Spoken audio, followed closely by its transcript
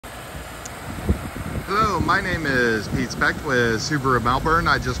Hello, my name is Pete Speck with Subaru Melbourne.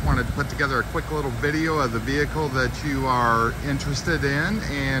 I just wanted to put together a quick little video of the vehicle that you are interested in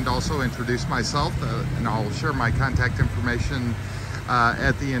and also introduce myself, and I'll share my contact information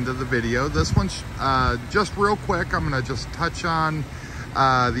at the end of the video. This one's just real quick. I'm going to just touch on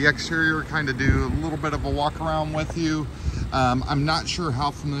the exterior, kind of do a little bit of a walk around with you. I'm not sure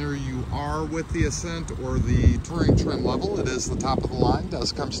how familiar you are with the Ascent or the Touring trim level. It is the top of the line,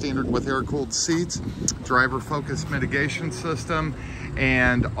 does come standard with air-cooled seats, driver focus mitigation system,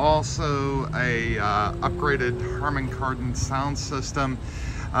 and also a upgraded Harman Kardon sound system.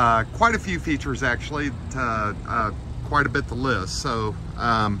 Quite a few features actually, quite a bit to list. So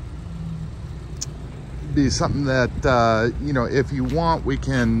be something that you know, if you want, we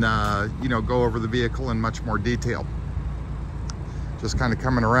can you know, go over the vehicle in much more detail. Just kind of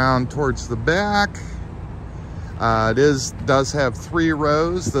coming around towards the back. It does have 3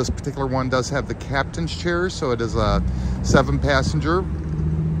 rows. This particular one does have the captain's chair, so it is a 7-passenger,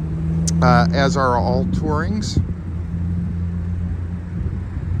 as are all Tourings.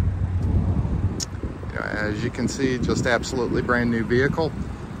 As you can see, just absolutely brand new vehicle.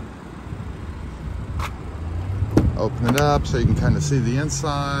 Open it up so you can kind of see the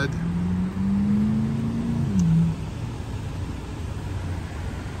inside.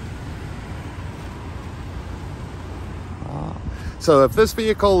 So if this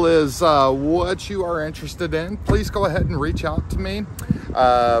vehicle is what you are interested in, please go ahead and reach out to me.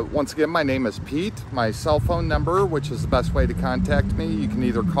 Once again, my name is Pete. My cell phone number, which is the best way to contact me, you can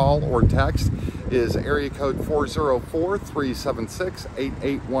either call or text, is area code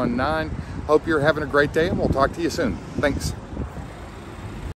 404-376-8819. Hope you're having a great day, and we'll talk to you soon. Thanks.